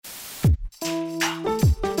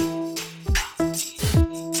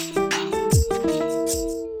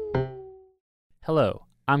Hello,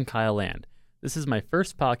 I'm Kyle Land. This is my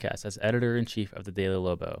first podcast as editor-in-chief of the Daily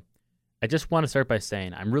Lobo. I just want to start by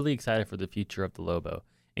saying I'm really excited for the future of the Lobo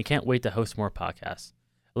and can't wait to host more podcasts.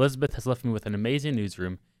 Elizabeth has left me with an amazing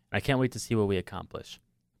newsroom, and I can't wait to see what we accomplish.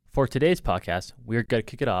 For today's podcast, we are going to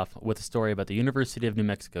kick it off with a story about the University of New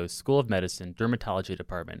Mexico's School of Medicine Dermatology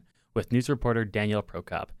Department with news reporter Danielle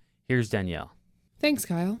Prokop. Here's Danielle. Thanks,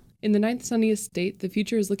 Kyle. In the ninth sunniest state, the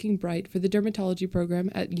future is looking bright for the dermatology program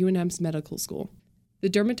at UNM's medical school. The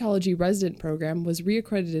dermatology resident program was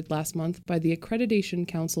reaccredited last month by the Accreditation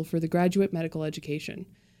Council for the Graduate Medical Education.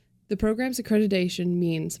 The program's accreditation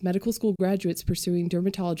means medical school graduates pursuing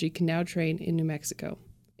dermatology can now train in New Mexico.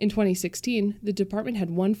 In 2016, the department had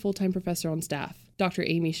one full-time professor on staff, Dr.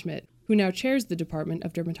 Amy Schmidt, who now chairs the Department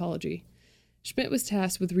of Dermatology. Schmidt was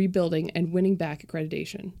tasked with rebuilding and winning back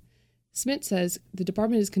accreditation. Schmidt says the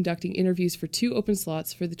department is conducting interviews for 2 open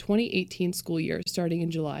slots for the 2018 school year starting in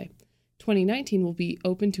July. 2019 will be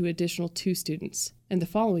open to additional 2 students, and the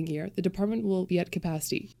following year, the department will be at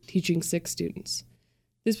capacity, teaching 6 students.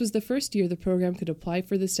 This was the first year the program could apply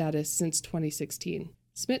for the status since 2016.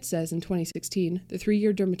 Schmidt says in 2016, the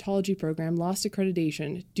 3-year dermatology program lost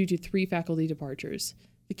accreditation due to 3 faculty departures.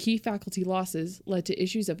 The key faculty losses led to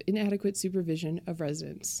issues of inadequate supervision of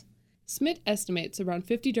residents. Schmidt estimates around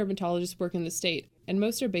 50 dermatologists work in the state, and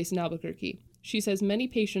most are based in Albuquerque. She says many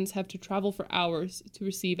patients have to travel for hours to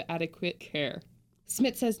receive adequate care.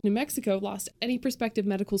 Schmidt says New Mexico lost any prospective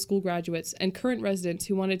medical school graduates and current residents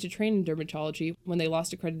who wanted to train in dermatology when they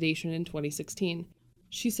lost accreditation in 2016.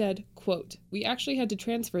 She said, quote, "We actually had to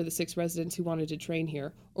transfer the 6 residents who wanted to train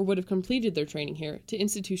here, or would have completed their training here, to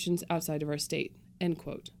institutions outside of our state," end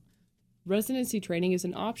quote. Residency training is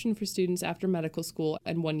an option for students after medical school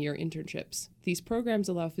and 1-year internships. These programs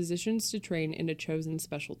allow physicians to train in a chosen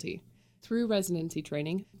specialty. Through residency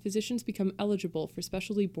training, physicians become eligible for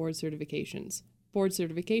specialty board certifications. Board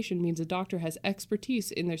certification means a doctor has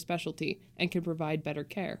expertise in their specialty and can provide better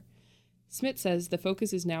care. Schmidt says the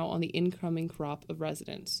focus is now on the incoming crop of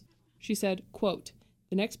residents. She said, quote,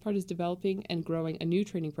 "The next part is developing and growing a new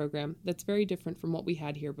training program that's very different from what we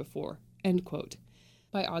had here before," end quote.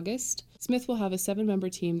 By August, Smith will have a 7-member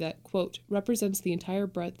team that, quote, "represents the entire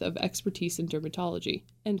breadth of expertise in dermatology,"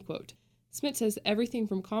 end quote. Smith says everything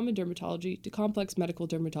from common dermatology to complex medical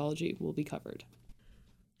dermatology will be covered.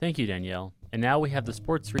 Thank you, Danielle. And now we have the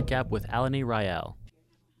sports recap with Alani Rael.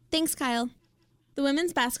 Thanks, Kyle. The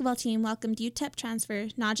women's basketball team welcomed UTEP transfer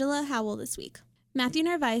Najla Howell this week. Matthew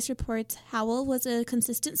Narvaez reports Howell was a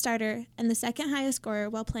consistent starter and the second highest scorer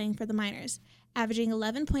while playing for the Miners, averaging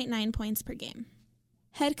 11.9 points per game.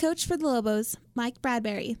 Head coach for the Lobos, Mike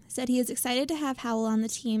Bradbury, said he is excited to have Howell on the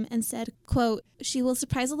team and said, quote, "She will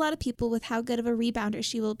surprise a lot of people with how good of a rebounder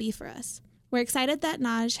she will be for us. We're excited that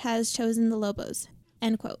Naj has chosen the Lobos,"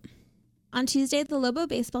 end quote. On Tuesday, the Lobo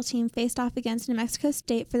baseball team faced off against New Mexico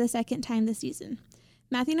State for the second time this season.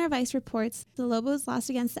 Matthew Narvaez reports the Lobos lost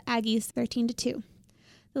against the Aggies 13-2.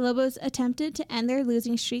 The Lobos attempted to end their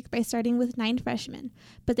losing streak by starting with 9 freshmen,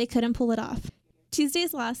 but they couldn't pull it off.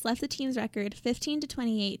 Tuesday's loss left the team's record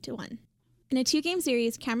 15-28-1. In a 2-game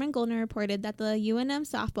series, Cameron Goldner reported that the UNM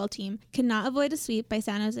softball team could not avoid a sweep by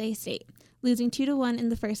San Jose State, losing 2-1 in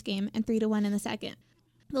the first game and 3-1 in the second.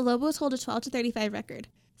 The Lobos hold a 12-35 record.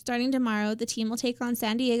 Starting tomorrow, the team will take on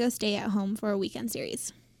San Diego State at home for a weekend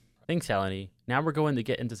series. Thanks, Alani. Now we're going to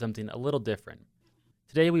get into something a little different.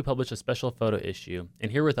 Today we published a special photo issue,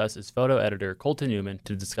 and here with us is photo editor Colton Newman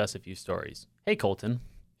to discuss a few stories. Hey, Colton.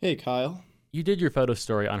 Hey, Kyle. You did your photo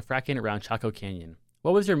story on fracking around Chaco Canyon.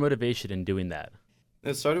 What was your motivation in doing that?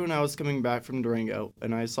 It started when I was coming back from Durango,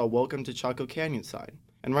 and I saw "Welcome to Chaco Canyon" sign.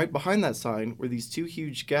 And right behind that sign were these 2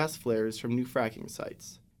 huge gas flares from new fracking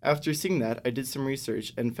sites. After seeing that, I did some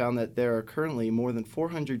research and found that there are currently more than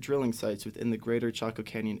 400 drilling sites within the greater Chaco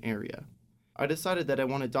Canyon area. I decided that I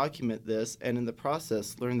want to document this, and in the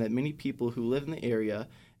process learned that many people who live in the area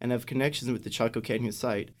and have connections with the Chaco Canyon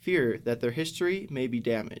site fear that their history may be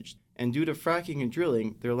damaged, and due to fracking and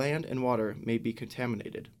drilling, their land and water may be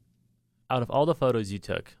contaminated. Out of all the photos you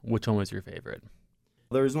took, which one was your favorite?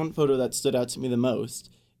 There was one photo that stood out to me the most.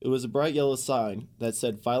 It was a bright yellow sign that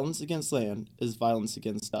said, "Violence against land is violence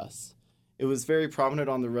against us." It was very prominent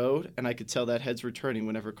on the road, and I could tell that heads were turning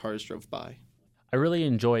whenever cars drove by. I really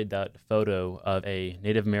enjoyed that photo of a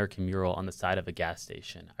Native American mural on the side of a gas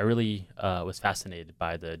station. I really was fascinated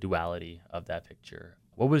by the duality of that picture.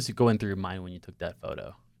 What was going through your mind when you took that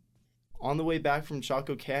photo? On the way back from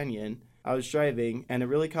Chaco Canyon, I was driving, and it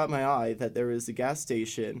really caught my eye that there was a gas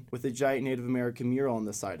station with a giant Native American mural on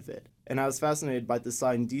the side of it. And I was fascinated by the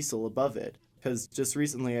sign diesel above it, because just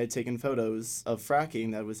recently I had taken photos of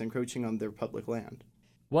fracking that was encroaching on their public land.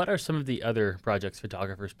 What are some of the other projects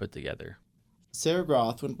photographers put together? Sarah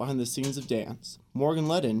Groth went behind the scenes of dance. Morgan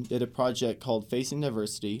Ledden did a project called Facing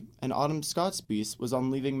Diversity, and Autumn Scott's piece was on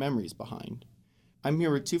Leaving Memories Behind. I'm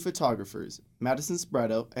here with two photographers, Madison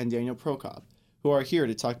Spredo and Daniel Prokop, who are here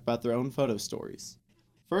to talk about their own photo stories.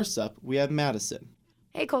 First up, we have Madison.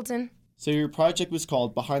 Hey, Colton. So your project was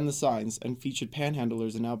called Behind the Signs and featured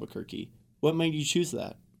panhandlers in Albuquerque. What made you choose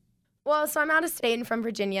that? Well, so I'm out of state and from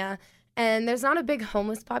Virginia, and there's not a big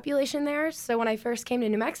homeless population there, so when I first came to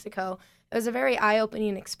New Mexico, it was a very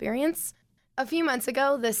eye-opening experience. A few months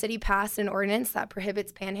ago, the city passed an ordinance that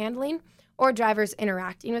prohibits panhandling or drivers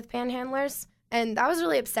interacting with panhandlers, and that was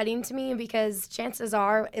really upsetting to me because chances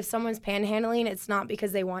are if someone's panhandling, it's not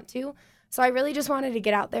because they want to. So I really just wanted to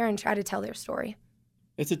get out there and try to tell their story.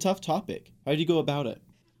 It's a tough topic. How did you go about it?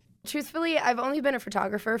 Truthfully, I've only been a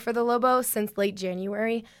photographer for the Lobo since late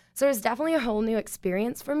January, so it was definitely a whole new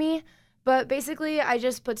experience for me. But basically, I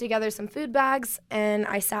just put together some food bags, and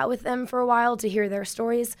I sat with them for a while to hear their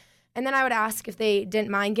stories, and then I would ask if they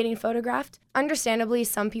didn't mind getting photographed. Understandably,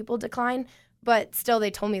 some people declined, but still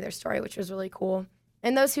they told me their story, which was really cool.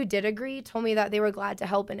 And those who did agree told me that they were glad to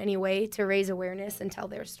help in any way to raise awareness and tell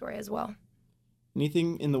their story as well.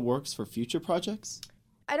 Anything in the works for future projects?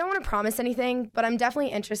 I don't want to promise anything, but I'm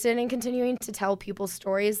definitely interested in continuing to tell people's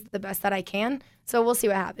stories the best that I can, so we'll see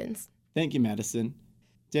what happens. Thank you, Madison.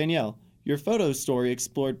 Danielle, your photo story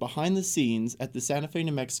explored behind the scenes at the Santa Fe,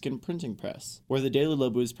 New Mexican printing press, where the Daily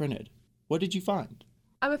Lobo is printed. What did you find?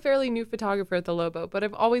 I'm a fairly new photographer at the Lobo, but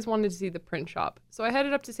I've always wanted to see the print shop, so I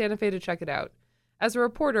headed up to Santa Fe to check it out. As a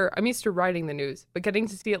reporter, I'm used to writing the news, but getting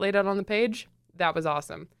to see it laid out on the page, that was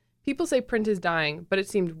awesome. People say print is dying, but it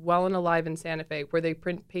seemed well and alive in Santa Fe, where they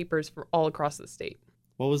print papers from all across the state.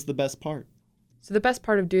 What was the best part? So the best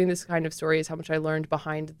part of doing this kind of story is how much I learned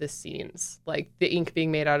behind the scenes, like the ink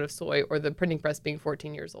being made out of soy or the printing press being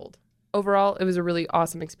 14 years old. Overall, it was a really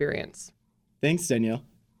awesome experience. Thanks, Danielle.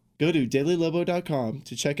 Go to dailylobo.com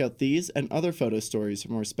to check out these and other photo stories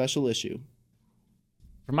from our special issue.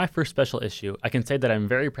 For my first special issue, I can say that I'm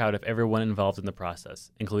very proud of everyone involved in the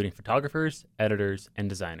process, including photographers, editors, and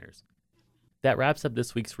designers. That wraps up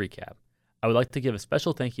this week's recap. I would like to give a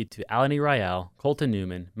special thank you to Alani Rial, Colton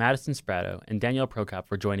Newman, Madison Spredo, and Danielle Prokop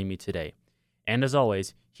for joining me today. And as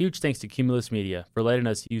always, huge thanks to Cumulus Media for letting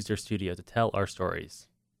us use their studio to tell our stories.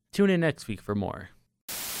 Tune in next week for more.